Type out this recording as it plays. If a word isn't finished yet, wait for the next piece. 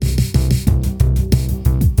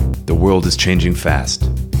world is changing fast.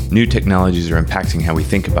 New technologies are impacting how we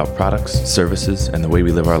think about products, services, and the way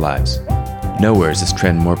we live our lives. Nowhere is this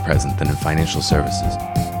trend more present than in financial services,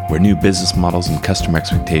 where new business models and customer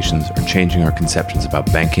expectations are changing our conceptions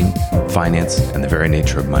about banking, finance, and the very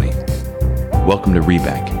nature of money. Welcome to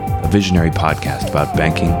Rebank, a visionary podcast about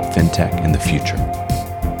banking, fintech, and the future.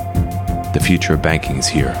 The future of banking is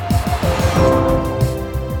here.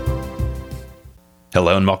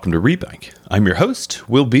 Hello and welcome to Rebank. I'm your host,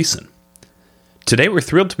 Will Beeson. Today we're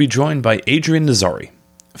thrilled to be joined by Adrian Nazari,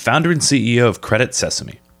 founder and CEO of Credit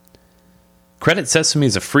Sesame. Credit Sesame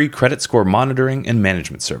is a free credit score monitoring and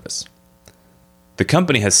management service. The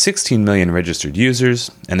company has 16 million registered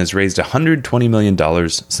users and has raised $120 million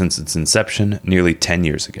since its inception nearly 10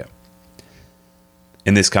 years ago.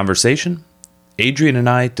 In this conversation, Adrian and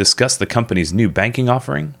I discuss the company's new banking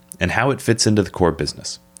offering and how it fits into the core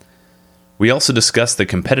business. We also discuss the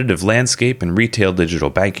competitive landscape in retail digital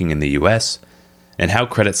banking in the US and how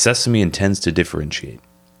Credit Sesame intends to differentiate.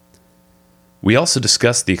 We also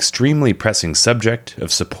discuss the extremely pressing subject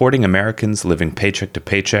of supporting Americans living paycheck to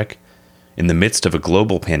paycheck in the midst of a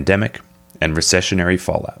global pandemic and recessionary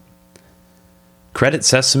fallout. Credit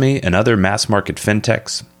Sesame and other mass market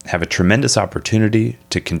fintechs have a tremendous opportunity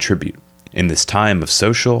to contribute in this time of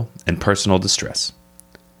social and personal distress.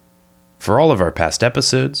 For all of our past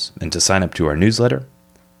episodes and to sign up to our newsletter,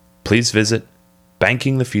 please visit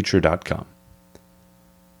bankingthefuture.com.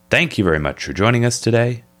 Thank you very much for joining us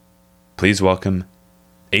today. Please welcome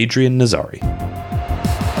Adrian Nazari.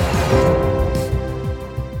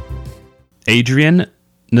 Adrian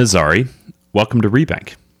Nazari, welcome to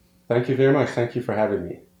Rebank. Thank you very much. Thank you for having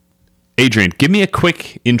me. Adrian, give me a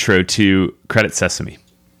quick intro to Credit Sesame.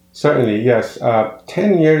 Certainly, yes.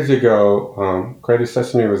 10 years ago, Credit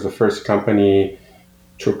Sesame was the first company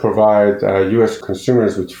to provide U.S.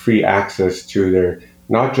 consumers with free access to their,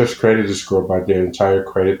 not just credit score, but their entire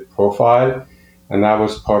credit profile. And that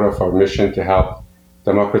was part of our mission to help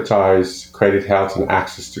democratize credit health and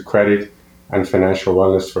access to credit and financial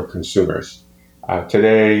wellness for consumers.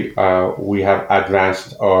 Today, we have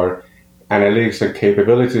advanced our analytics and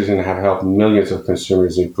capabilities and have helped millions of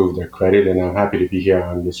consumers improve their credit. And I'm happy to be here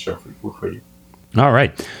on this show for you. All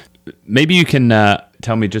right. Maybe you can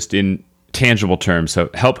tell me just in tangible terms, so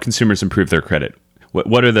help consumers improve their credit.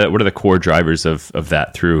 What are the core drivers of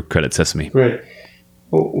that through Credit Sesame? Great.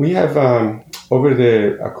 Well, we have, over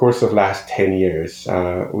the course of last 10 years,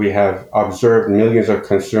 we have observed millions of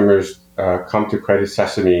consumers come to Credit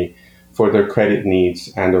Sesame for their credit needs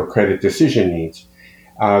and their credit decision needs.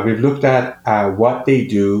 We've looked at what they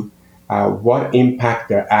do, what impact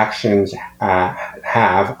their actions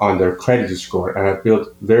have on their credit score, and have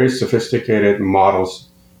built very sophisticated models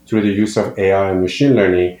through the use of AI and machine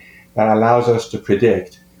learning that allows us to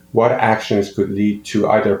predict what actions could lead to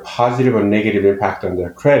either positive or negative impact on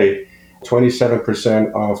their credit.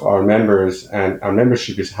 27% of our members, and our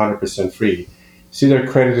membership is 100% free, see their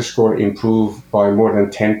credit score improve by more than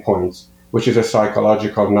 10 points, which is a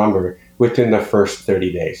psychological number, within the first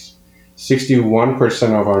 30 days.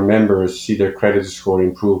 61% of our members see their credit score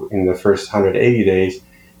improve in the first 180 days,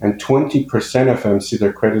 and 20% of them see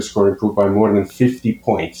their credit score improve by more than 50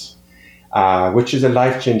 points, which is a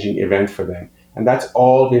life-changing event for them. And that's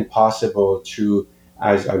all been possible to,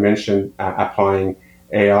 as I mentioned, applying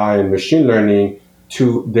AI and machine learning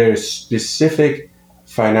to their specific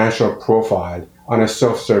financial profile on a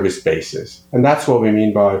self-service basis. And that's what we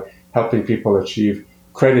mean by helping people achieve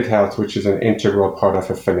credit health, which is an integral part of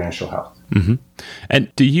a financial health. Mm-hmm.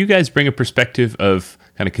 And do you guys bring a perspective of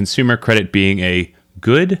kind of consumer credit being a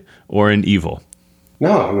good or an evil?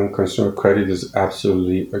 No, I mean, consumer credit is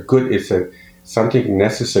absolutely a good. It's something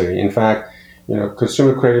necessary. In fact,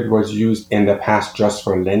 consumer credit was used in the past just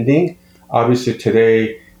for lending. Obviously,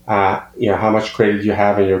 today, how much credit you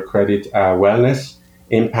have in your credit wellness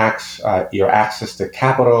impacts your access to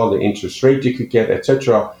capital, the interest rate you could get,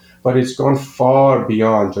 etc. But it's gone far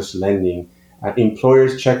beyond just lending.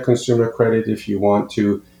 Employers check consumer credit if you want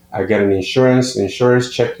to get an insurance.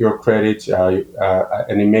 Insurers check your credit.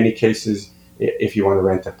 And in many cases, if you want to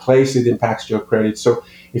rent a place, it impacts your credit. So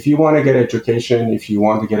if you want to get education, if you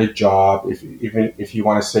want to get a job, even if you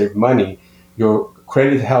want to save money, your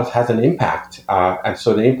credit health has an impact. And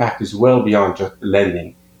so the impact is well beyond just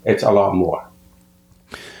lending. It's a lot more.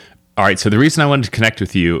 All right. So the reason I wanted to connect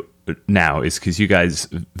with you now is because you guys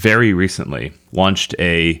very recently launched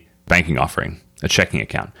a banking offering, a checking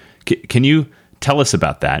account. Can you tell us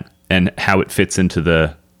about that and how it fits into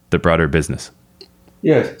the broader business?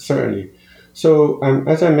 Yes, certainly.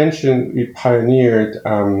 As I mentioned, we pioneered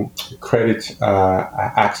credit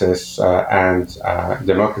access and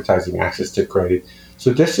democratizing access to credit.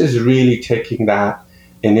 So this is really taking that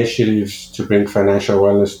initiatives to bring financial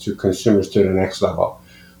wellness to consumers to the next level.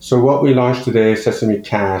 So what we launched today, Sesame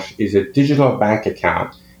Cash, is a digital bank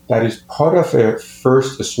account that is part of a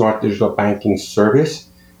first smart digital banking service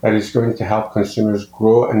that is going to help consumers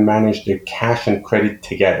grow and manage their cash and credit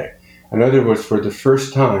together. In other words, for the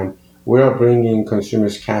first time, we are bringing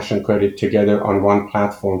consumers' cash and credit together on one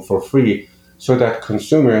platform for free so that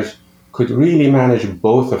consumers could really manage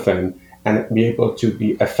both of them and be able to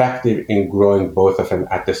be effective in growing both of them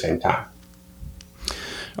at the same time.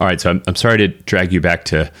 All right, so I'm sorry to drag you back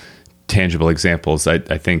to tangible examples. I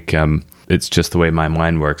think it's just the way my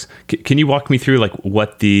mind works. Can you walk me through like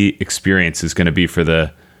what the experience is going to be for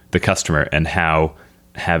the customer and how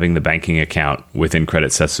having the banking account within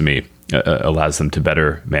Credit Sesame allows them to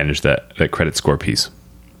better manage that credit score piece?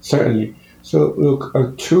 Certainly. So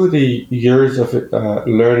look, through the years of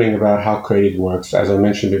learning about how credit works, as I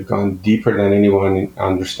mentioned, we've gone deeper than anyone in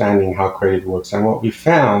understanding how credit works. And what we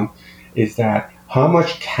found is that how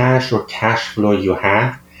much cash or cash flow you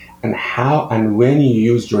have and how and when you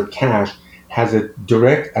use your cash has a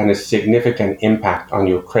direct and a significant impact on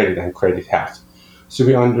your credit and credit health. So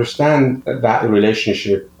we understand that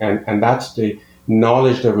relationship, and that's the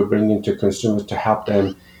knowledge that we're bringing to consumers to help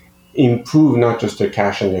them improve not just their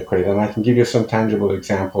cash and their credit. And I can give you some tangible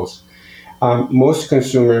examples. Most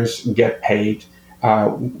consumers get paid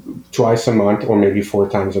twice a month or maybe 4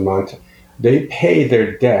 times a month. They pay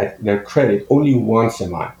their debt, their credit, only once a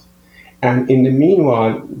month. And in the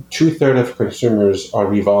meanwhile, 2/3 of consumers are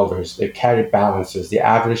revolvers. They carry balances. The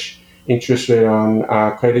average interest rate on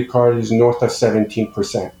credit card is north of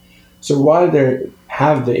 17%. So while they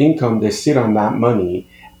have the income, they sit on that money,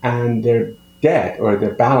 and their debt or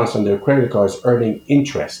their balance on their credit card is earning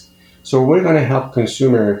interest. So we're going to help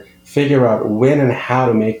consumer figure out when and how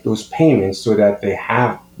to make those payments so that they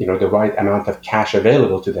have, the right amount of cash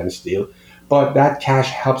available to them still. But that cash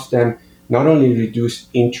helps them not only reduce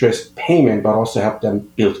interest payment, but also help them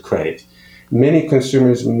build credit. Many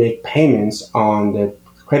consumers make payments on their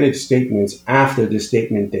credit statements after the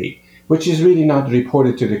statement date, which is really not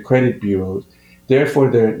reported to the credit bureaus. Therefore,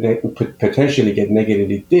 they could potentially get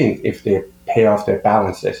negatively dinged if they pay off their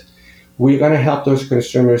balances. We're going to help those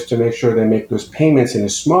consumers to make sure they make those payments in a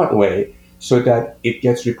smart way so that it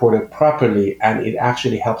gets reported properly and it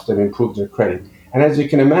actually helps them improve their credit. And as you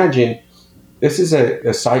can imagine, this is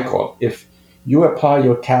a cycle. If you apply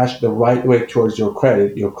your cash the right way towards your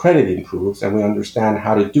credit improves, and we understand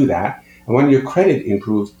how to do that. And when your credit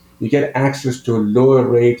improves, you get access to lower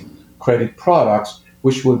rate credit products,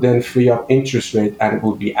 which will then free up interest rate and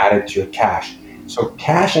will be added to your cash. So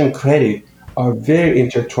cash and credit are very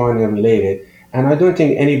intertwined and related. And I don't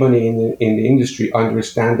think anybody in the industry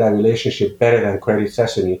understands that relationship better than Credit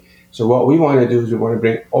Sesame. So what we want to do is we want to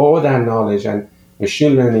bring all that knowledge and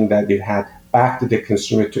machine learning that we've had back to the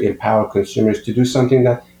consumer to empower consumers to do something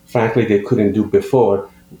that, frankly, they couldn't do before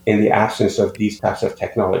in the absence of these types of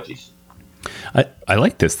technologies. I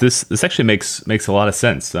like this. This actually makes a lot of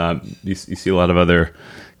sense. You see a lot of other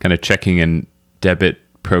kind of checking and debit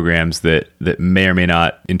programs that may or may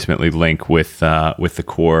not intimately link with the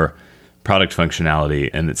core product functionality,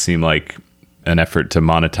 and it seemed like an effort to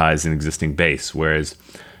monetize an existing base. Whereas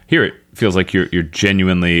here it feels like you're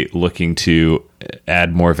genuinely looking to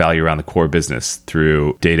add more value around the core business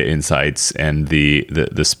through data insights and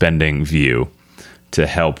the spending view to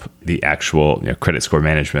help the actual credit score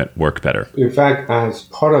management work better. In fact, as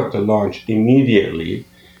part of the launch, immediately,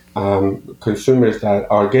 consumers that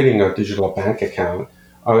are getting a digital bank account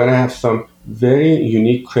are going to have some very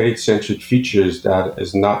unique credit-centric features that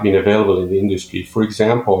has not been available in the industry. For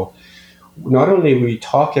example, not only we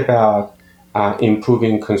talk about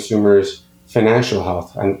improving consumers' financial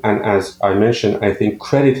health, and as I mentioned, I think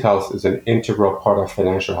credit health is an integral part of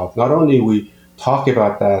financial health. Not only we talk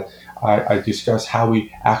about that, I discuss how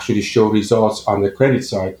we actually show results on the credit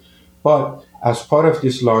side, but as part of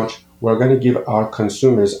this launch, we're going to give our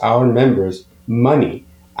consumers, our members, money,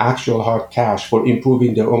 actual hard cash for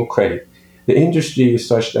improving their own credit. The industry is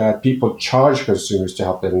such that people charge consumers to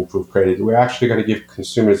help them improve credit. We're actually going to give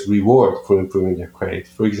consumers reward for improving their credit.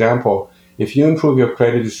 For example, if you improve your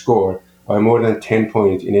credit score by more than 10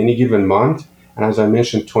 points in any given month, and as I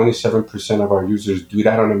mentioned, 27% of our users do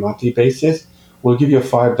that on a monthly basis, we'll give you a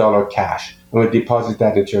 $5 cash, and we'll deposit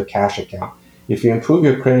that into your cash account. If you improve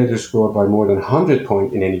your credit score by more than 100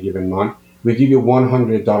 points in any given month, we give you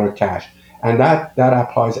 $100 cash. And that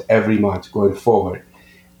applies every month going forward.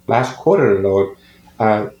 Last quarter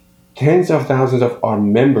alone, tens of thousands of our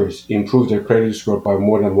members improved their credit score by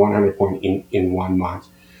more than 100 points in 1 month.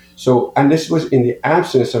 So, and this was in the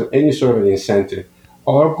absence of any sort of an incentive.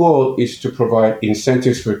 Our goal is to provide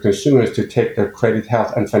incentives for consumers to take their credit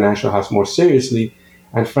health and financial health more seriously.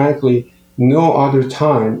 And frankly, no other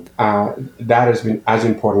time that has been as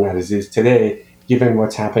important as it is today, given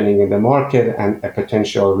what's happening in the market and a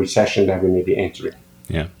potential recession that we may be entering.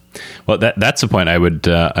 Yeah. Well, that's a point I would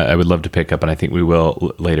love to pick up, and I think we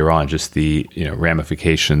will later on. Just the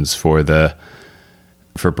ramifications for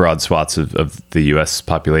broad swaths of the U.S.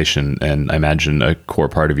 population, and I imagine a core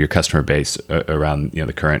part of your customer base around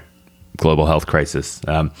the current global health crisis.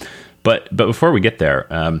 But before we get there,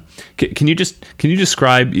 can you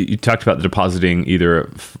describe? You talked about depositing either a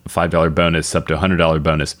 $5 bonus up to a $100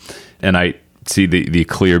 bonus, and I see the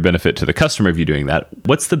clear benefit to the customer of you doing that.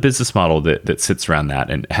 What's the business model that sits around that,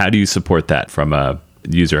 and how do you support that from a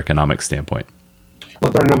user economic standpoint?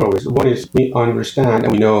 Well, there are a number of ways. One is we understand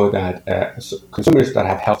and we know that consumers that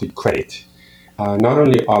have healthy credit not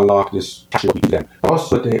only unlock this cash flow to them, but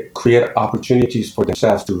also they create opportunities for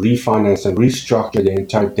themselves to refinance and restructure the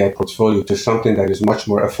entire debt portfolio to something that is much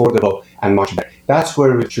more affordable and much better. That's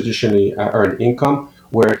where we traditionally earn income,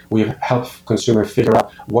 where we help consumers figure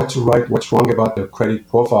out what's right, what's wrong about their credit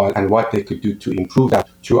profile, and what they could do to improve that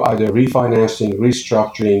through either refinancing,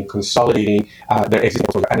 restructuring, consolidating their existing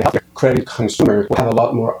portfolio. And the healthier credit consumer will have a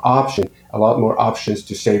lot more options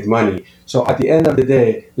to save money. So at the end of the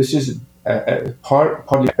day, this is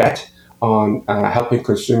partly a bet on helping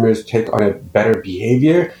consumers take on a better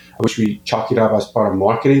behavior, which we chalk it up as part of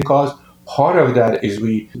marketing costs. Part of that is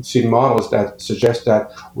we see models that suggest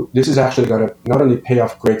that this is actually going to not only pay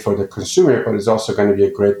off great for the consumer, but it's also going to be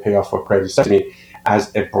a great payoff for Credit Sesame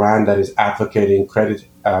as a brand that is advocating credit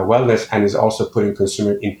wellness and is also putting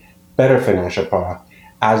consumers in better financial product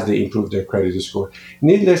as they improve their credit score.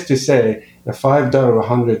 Needless to say, the $5 or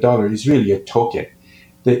 $100 is really a token.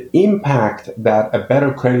 The impact that a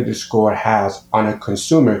better credit score has on a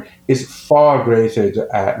consumer is far greater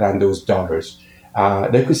than those dollars.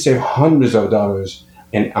 They could save hundreds of dollars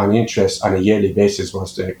on interest on a yearly basis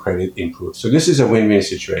once their credit improves. So this is a win-win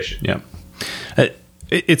situation. Yeah,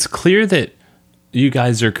 it's clear that you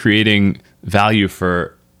guys are creating value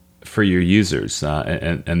for your users,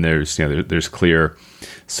 and there's clear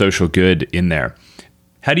social good in there.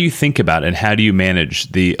 How do you think about and how do you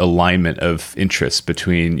manage the alignment of interests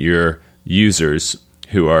between your users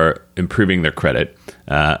who are improving their credit,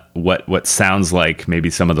 what sounds like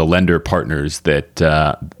maybe some of the lender partners that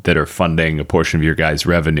are funding a portion of your guys'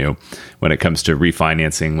 revenue when it comes to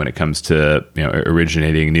refinancing, when it comes to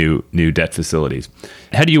originating new debt facilities?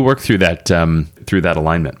 How do you work through that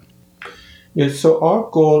alignment? Yes, so our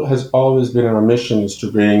goal has always been, our mission is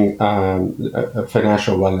to bring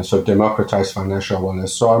financial wellness, so democratize financial wellness.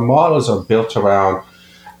 So our models are built around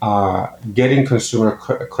getting consumer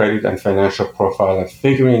credit and financial profile and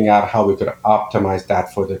figuring out how we could optimize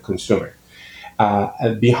that for the consumer.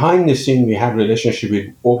 Behind the scene, we have relationship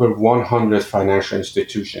with over 100 financial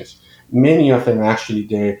institutions. Many of them actually,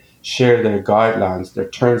 they share their guidelines, their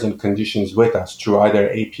terms and conditions with us through either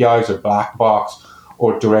APIs or black box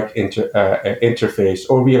or direct interface,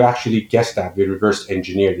 or we have actually guessed that, we reverse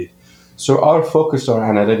engineered it. So our focus, our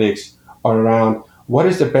analytics are around what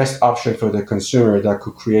is the best option for the consumer that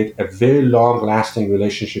could create a very long-lasting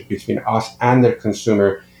relationship between us and their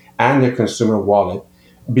consumer wallet.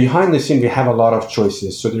 Behind the scene, we have a lot of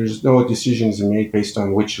choices, so there's no decisions made based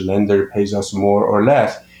on which lender pays us more or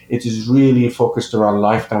less. It is really focused around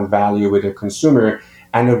lifetime value with the consumer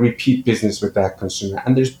and a repeat business with that consumer.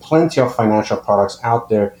 And there's plenty of financial products out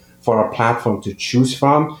there for our platform to choose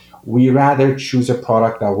from. We rather choose a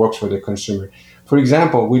product that works for the consumer. For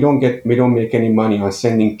example, we don't make any money on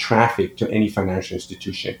sending traffic to any financial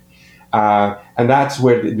institution. And that's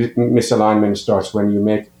where the misalignment starts, when you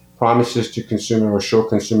make promises to consumer or show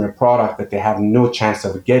consumer product that they have no chance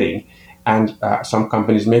of getting. And some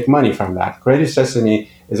companies make money from that. Credit Sesame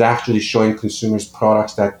is actually showing consumers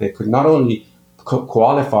products that they could not only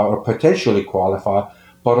qualify or potentially qualify,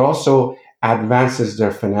 but also advances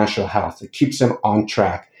their financial health. It keeps them on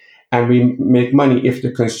track. And we make money if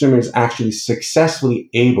the consumer is actually successfully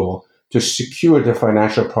able to secure the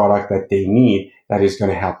financial product that they need that is going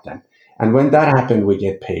to help them. And when that happens, we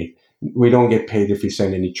get paid. We don't get paid if we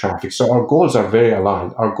send any traffic. So our goals are very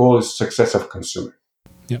aligned. Our goal is success of consumer.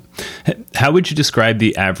 Yeah. How would you describe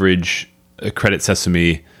the average Credit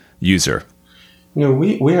Sesame user?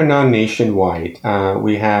 We are now nationwide.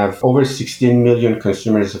 We have over 16 million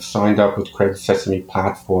consumers have signed up with Credit Sesame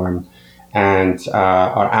platform, and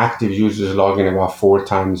our active users log in about 4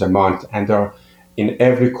 times a month, and they're in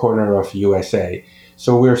every corner of USA.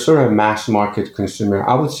 So we're sort of a mass market consumer.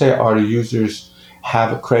 I would say our users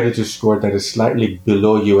have a credit score that is slightly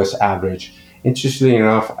below US average. Interestingly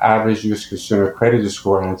enough, average US consumer credit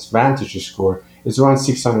score and its Vantage score is around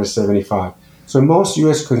 675. So most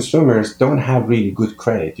US consumers don't have really good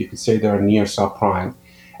credit. You could say they're near subprime.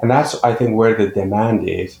 And that's, I think, where the demand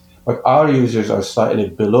is. But our users are slightly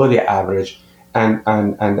below the average and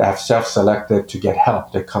have self-selected to get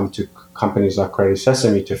help. They come to companies like Credit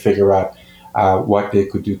Sesame to figure out what they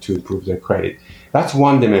could do to improve their credit. That's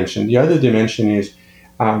one dimension. The other dimension is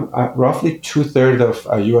roughly two-thirds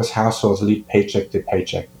of U.S. households live paycheck to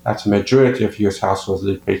paycheck. That's a majority of U.S. households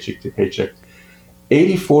live paycheck to paycheck.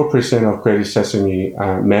 84% of Credit Sesame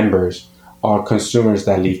members are consumers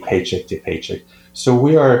that live paycheck to paycheck. So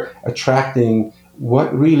we are attracting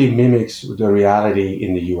what really mimics the reality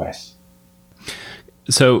in the U.S.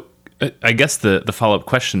 So I guess the follow-up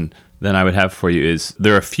question then I would have for you is,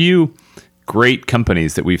 there are a few great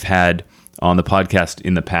companies that we've had on the podcast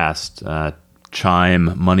in the past, Chime,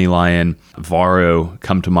 MoneyLion, Varo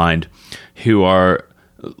come to mind, who are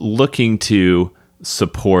looking to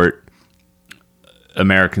support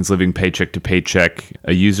Americans living paycheck to paycheck,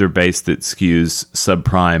 a user base that skews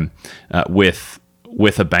subprime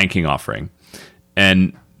with a banking offering.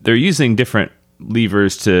 And they're using different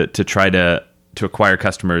levers to try to acquire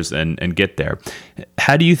customers and get there.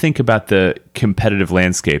 How do you think about the competitive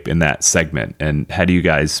landscape in that segment, and how do you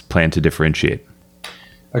guys plan to differentiate?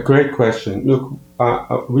 A great question. Look,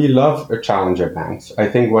 we love challenger banks. I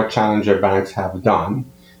think what challenger banks have done,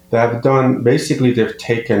 basically they've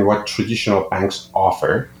taken what traditional banks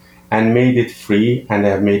offer and made it free, and they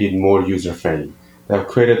have made it more user-friendly. They have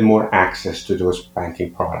created more access to those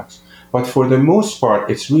banking products. But for the most part,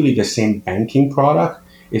 it's really the same banking product.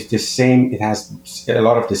 It's the same. It has a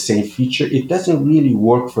lot of the same feature. It doesn't really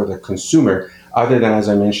work for the consumer, other than, as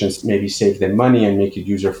I mentioned, maybe save them money and make it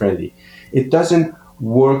user-friendly. It doesn't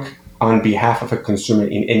work on behalf of a consumer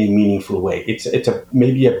in any meaningful way. It's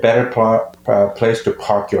maybe a better place to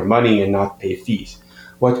park your money and not pay fees.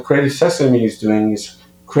 What Credit Sesame is doing is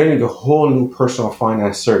creating a whole new personal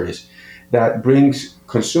finance service that brings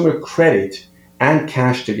consumer credit and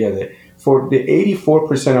cash together. For the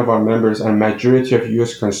 84% of our members and majority of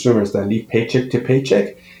U.S. consumers that live paycheck to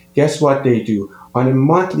paycheck, guess what they do? On a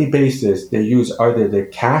monthly basis, they use either their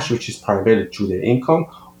cash, which is primarily through their income,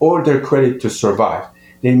 or their credit to survive.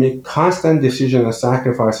 They make constant decisions and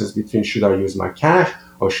sacrifices between, should I use my cash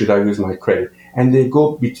or should I use my credit? And they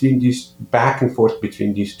go between these, back and forth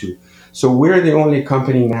between these two. So we're the only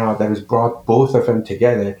company now that has brought both of them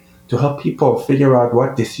together to help people figure out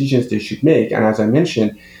what decisions they should make. And as I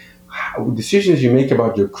mentioned, decisions you make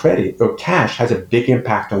about your credit or cash has a big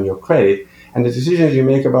impact on your credit, and the decisions you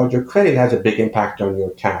make about your credit has a big impact on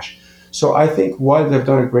your cash. So I think while they've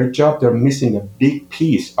done a great job, they're missing a big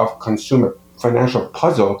piece of consumer financial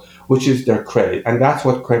puzzle, which is their credit. And that's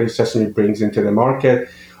what Credit Sesame brings into the market.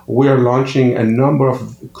 We are launching a number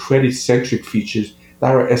of credit-centric features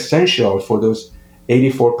that are essential for those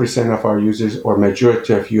 84% of our users or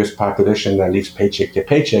majority of US population that lives paycheck to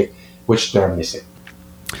paycheck, which they're missing.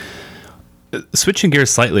 Switching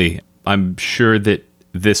gears slightly, I'm sure that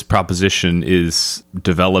this proposition is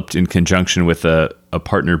developed in conjunction with a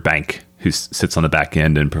partner bank who sits on the back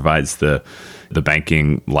end and provides the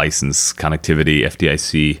banking license, connectivity,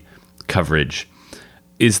 FDIC coverage.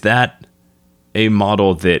 Is that a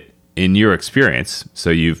model that, in your experience, so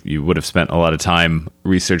you would have spent a lot of time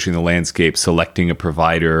researching the landscape, selecting a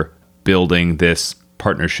provider, building this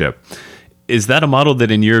partnership, is that a model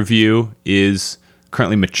that, in your view, is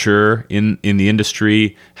currently mature in the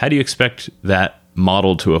industry? How do you expect that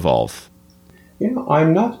model to evolve?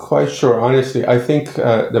 I'm not quite sure, honestly. I think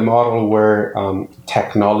the model where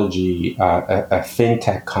technology, a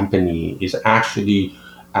fintech company, is actually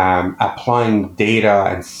applying data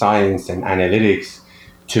and science and analytics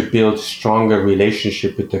to build stronger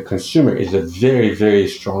relationship with the consumer is a very, very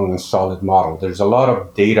strong and solid model. There's a lot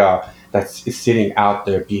of data that's sitting out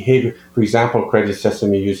there. Behavior, for example, Credit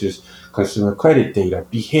Sesame uses consumer credit data,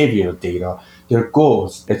 behavioral data, their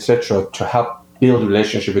goals, etc., to help build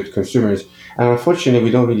relationship with consumers. And unfortunately,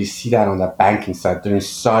 we don't really see that on the banking side. They're in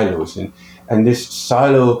silos. And this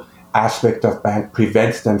silo aspect of bank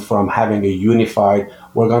prevents them from having a unified,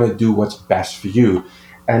 we're going to do what's best for you.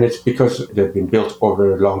 And it's because they've been built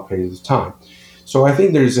over long periods of time. So I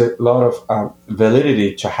think there's a lot of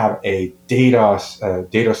validity to have a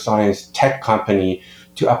data science tech company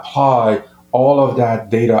to apply all of that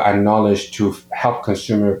data and knowledge to help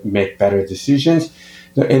consumer make better decisions.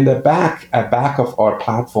 In the back of our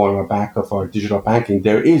platform, or back of our digital banking,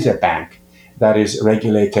 there is a bank that is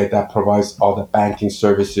regulated, that provides all the banking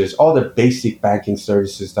services, all the basic banking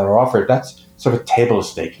services that are offered. That's sort of table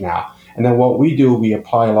stake now. And then what we do, we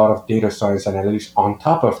apply a lot of data science analytics on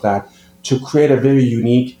top of that to create a very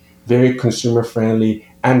unique, very consumer friendly,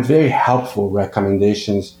 and very helpful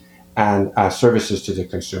recommendations and services to the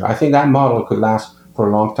consumer. I think that model could last for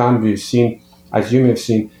a long time. We've seen, as you may have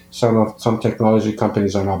seen, some technology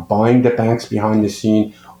companies are now buying the banks behind the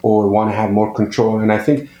scene or want to have more control. And I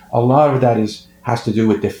think a lot of that has to do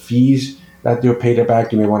with the fees that they're paid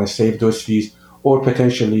back. You may want to save those fees, or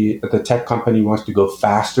potentially the tech company wants to go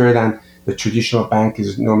faster than the traditional bank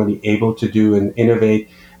is normally able to do and innovate.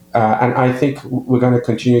 And I think we're going to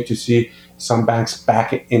continue to see some banks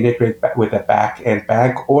integrate with a back-end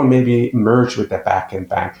bank, or maybe merge with the back-end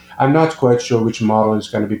bank. I'm not quite sure which model is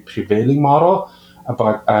going to be prevailing model,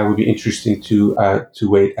 but it would be interesting to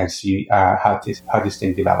wait and see how this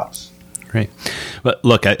thing develops. Great. But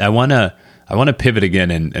look, I want to pivot again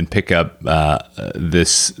and pick up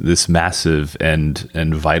this massive and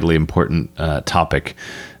vitally important topic,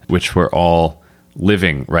 which we're all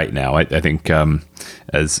living right now. I think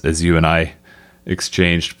as you and I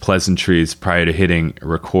exchanged pleasantries prior to hitting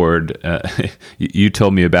record, you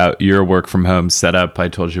told me about your work from home setup. I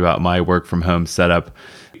told you about my work from home setup.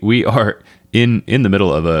 We are in the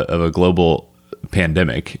middle of a global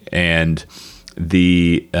pandemic, and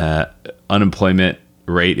the unemployment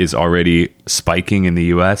rate is already spiking in the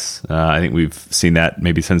U.S. I think we've seen that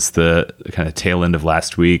maybe since the kind of tail end of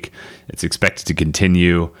last week. It's expected to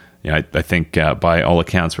continue. I think by all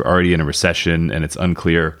accounts, we're already in a recession, and it's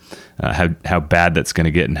unclear how bad that's going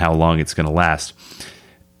to get and how long it's going to last.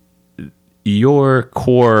 Your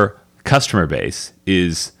core customer base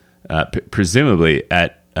is presumably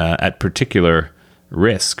at particular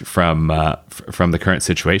risk from the current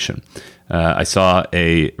situation. I saw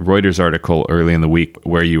a Reuters article early in the week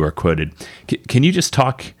where you are quoted. Can you just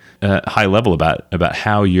talk high level about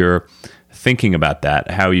how you're thinking about that,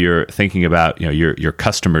 how you're thinking about your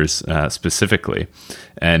customers specifically,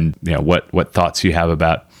 and what thoughts you have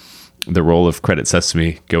about the role of Credit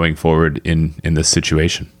Sesame going forward in this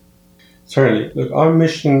situation? Certainly. Look, our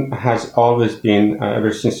mission has always been,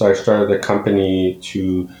 ever since I started the company,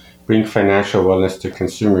 to bring financial wellness to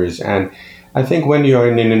consumers. And I think when you're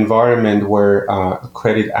in an environment where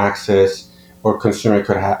credit access or consumer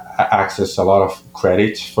could access a lot of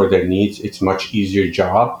credit for their needs, it's much easier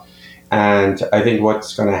job. And I think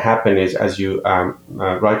what's going to happen is, as you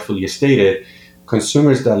rightfully stated,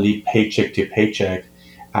 consumers that live paycheck to paycheck,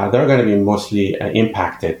 they're going to be mostly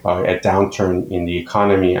impacted by a downturn in the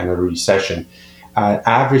economy and a recession.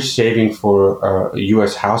 Average saving for a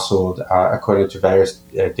U.S. household, according to various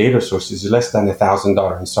data sources, is less than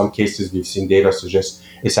 $1,000. In some cases, we've seen data suggest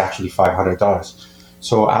it's actually $500.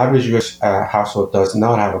 So average U.S. household does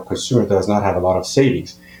not have a lot of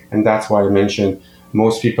savings. And that's why I mentioned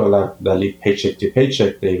most people that live paycheck to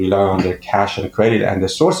paycheck, they rely on their cash and credit, and the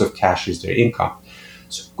source of cash is their income.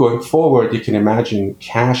 So going forward, you can imagine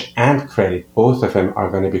cash and credit, both of them are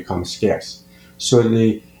going to become scarce. So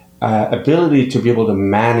the ability to be able to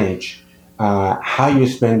manage how you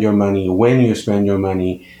spend your money, when you spend your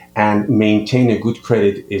money, and maintain a good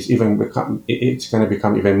credit it's going to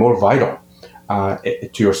become even more vital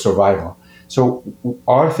to your survival. So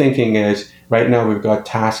our thinking is, right now we've got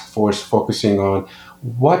task force focusing on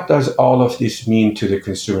what does all of this mean to the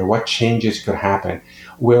consumer? What changes could happen?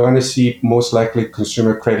 We're going to see most likely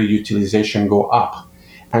consumer credit utilization go up.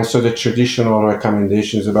 And so the traditional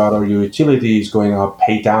recommendations about our utilities going up,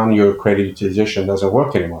 pay down your credit utilization doesn't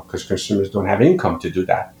work anymore because consumers don't have income to do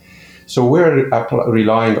that. So we're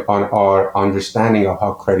relying on our understanding of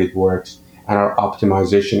how credit works and our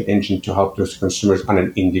optimization engine to help those consumers on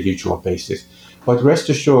an individual basis. But rest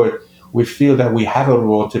assured, we feel that we have a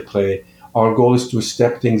role to play. Our goal is to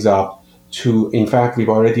step things up in fact, we've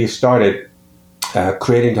already started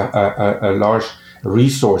creating a large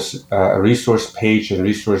resource page and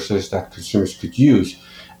resources that consumers could use.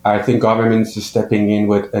 I think governments is stepping in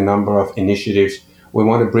with a number of initiatives. We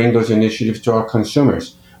want to bring those initiatives to our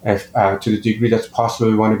consumers. To the degree that's possible,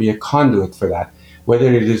 we want to be a conduit for that.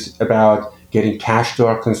 Whether it is about getting cash to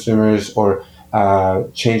our consumers or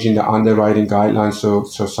changing the underwriting guidelines so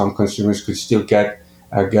some consumers could still get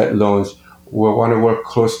loans. We want to work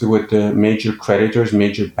closely with the major creditors,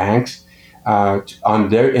 major banks, on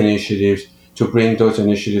their initiatives to bring those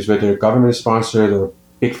initiatives, whether government-sponsored or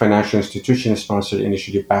big financial institution-sponsored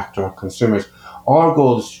initiative, back to our consumers. Our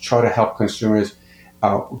goal is to try to help consumers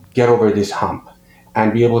get over this hump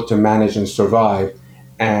and be able to manage and survive,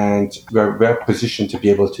 and we're well positioned to be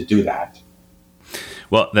able to do that.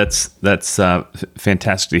 Well, that's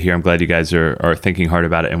fantastic to hear. I'm glad you guys are thinking hard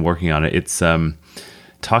about it and working on it. It's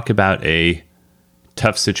talk about a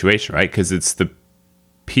tough situation, right? Because it's the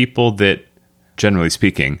people that, generally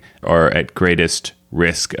speaking, are at greatest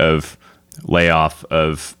risk of layoff,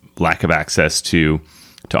 of lack of access to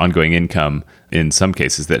ongoing income in some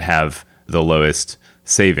cases, that have the lowest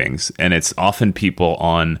savings. And it's often people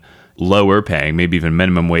on lower paying, maybe even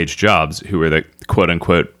minimum wage jobs, who are the quote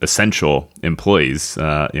unquote essential employees,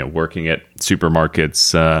 working at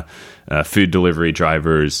supermarkets, food delivery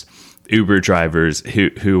drivers, Uber drivers,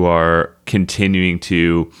 who are continuing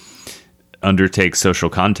to undertake social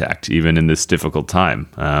contact even in this difficult time.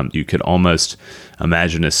 You could almost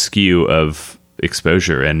imagine a skew of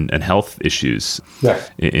exposure and health issues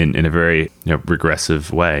in a very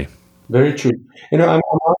regressive way. Very true. I'm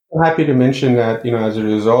also happy to mention that, as a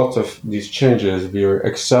result of these changes, we are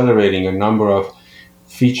accelerating a number of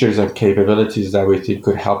features and capabilities that we think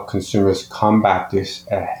could help consumers combat this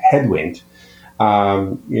headwind.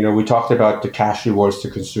 We talked about the cash rewards to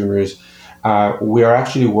consumers. We are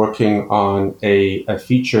actually working on a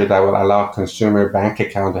feature that will allow consumer bank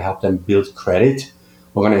account to help them build credit.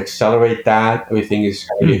 We're going to accelerate that. We think it's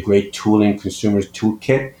going to be a great tool in consumers'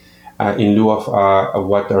 toolkit in lieu of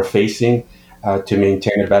what they're facing to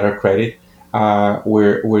maintain a better credit.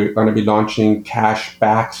 We're going to be launching cash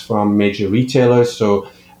backs from major retailers. So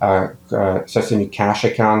Sesame Cash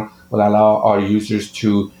Account will allow our users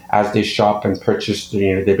to, as they shop and purchase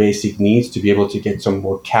the basic needs, to be able to get some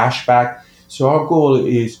more cash back. So our goal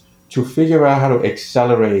is to figure out how to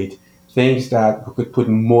accelerate things that could put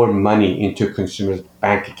more money into consumers'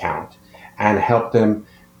 bank account and help them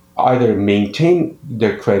either maintain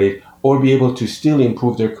their credit or be able to still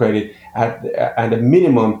improve their credit, at a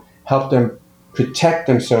minimum, help them protect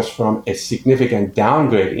themselves from a significant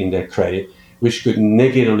downgrade in their credit, which could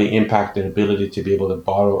negatively impact their ability to be able to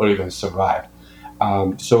borrow or even survive.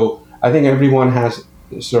 So I think everyone has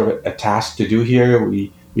sort of a task to do here.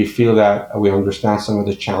 We feel that we understand some of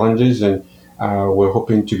the challenges, and we're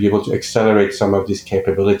hoping to be able to accelerate some of these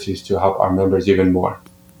capabilities to help our members even more.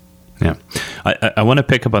 Yeah, I want to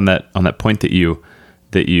pick up on that point that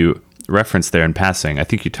you referenced there in passing. I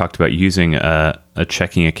think you talked about using a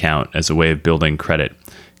checking account as a way of building credit.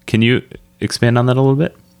 Can you expand on that a little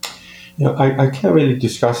bit? I can't really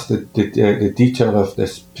discuss the detail of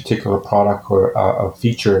this particular product or a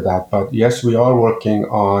feature of that, but yes, we are working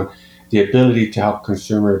on the ability to help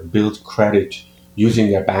consumers build credit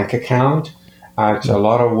using their bank account. It's a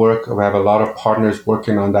lot of work. We have a lot of partners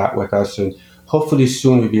working on that with us, and hopefully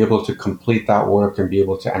soon we'll be able to complete that work and be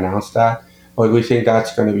able to announce that. But we think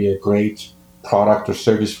that's going to be a great product or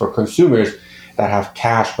service for consumers that have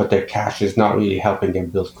cash, but their cash is not really helping them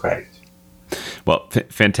build credit. Well,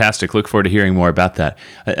 fantastic. Look forward to hearing more about that.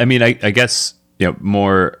 I mean, I guess,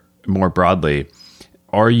 more broadly,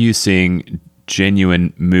 are you seeing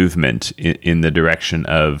genuine movement in the direction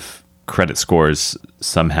of credit scores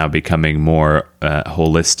somehow becoming more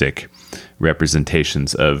holistic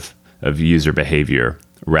representations of user behavior,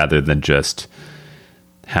 rather than just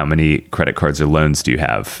how many credit cards or loans do you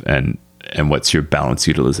have and what's your balance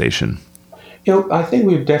utilization? I think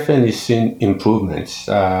we've definitely seen improvements,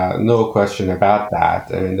 no question about that.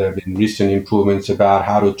 I mean, there have been recent improvements about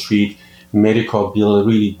how to treat medical bill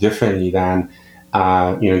really differently than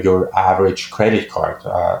your average credit card.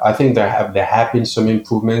 I think there have been some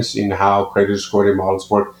improvements in how credit scoring models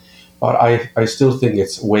work, but I still think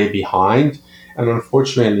it's way behind. And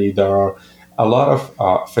unfortunately, there are a lot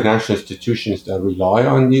of financial institutions that rely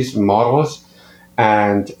on these models,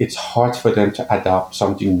 and it's hard for them to adopt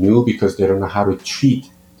something new because they don't know how to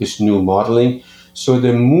treat this new modeling. So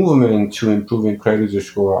the movement to improving credit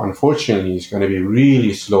score, unfortunately, is going to be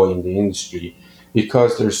really slow in the industry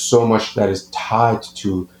because there's so much that is tied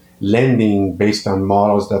to lending based on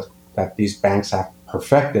models that these banks have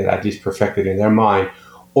perfected, at least perfected in their mind,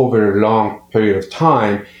 over a long period of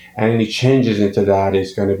time. And any changes into that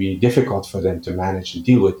is going to be difficult for them to manage and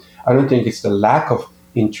deal with. I don't think it's the lack of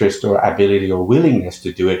interest or ability or willingness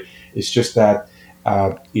to do it. It's just that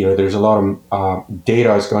there's a lot of data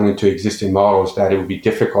has gone into existing models that it would be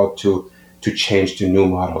difficult to change to new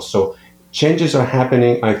models. So changes are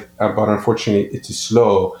happening, but unfortunately it is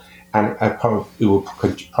slow, and it will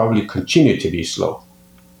probably continue to be slow.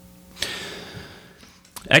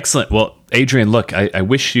 Excellent. Well, Adrian, look, I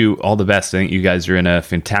wish you all the best. I think you guys are in a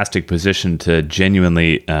fantastic position to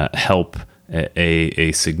genuinely help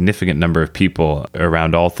a significant number of people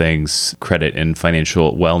around all things credit and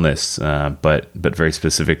financial wellness, but very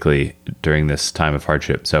specifically during this time of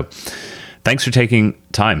hardship. So thanks for taking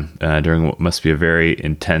time during what must be a very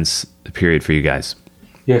intense period for you guys.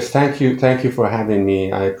 Yes, thank you. Thank you for having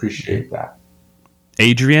me. I appreciate that.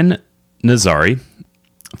 Adrian Nazari,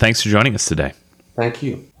 thanks for joining us today. Thank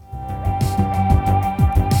you.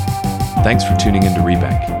 Thanks for tuning into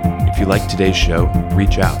Rebank. If you like today's show,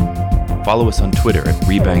 reach out. Follow us on Twitter at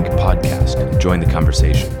Rebank Podcast and join the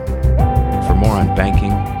conversation. For more on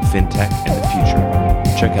banking, fintech, and the future,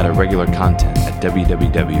 check out our regular content at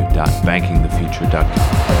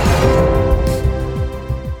www.bankingthefuture.com.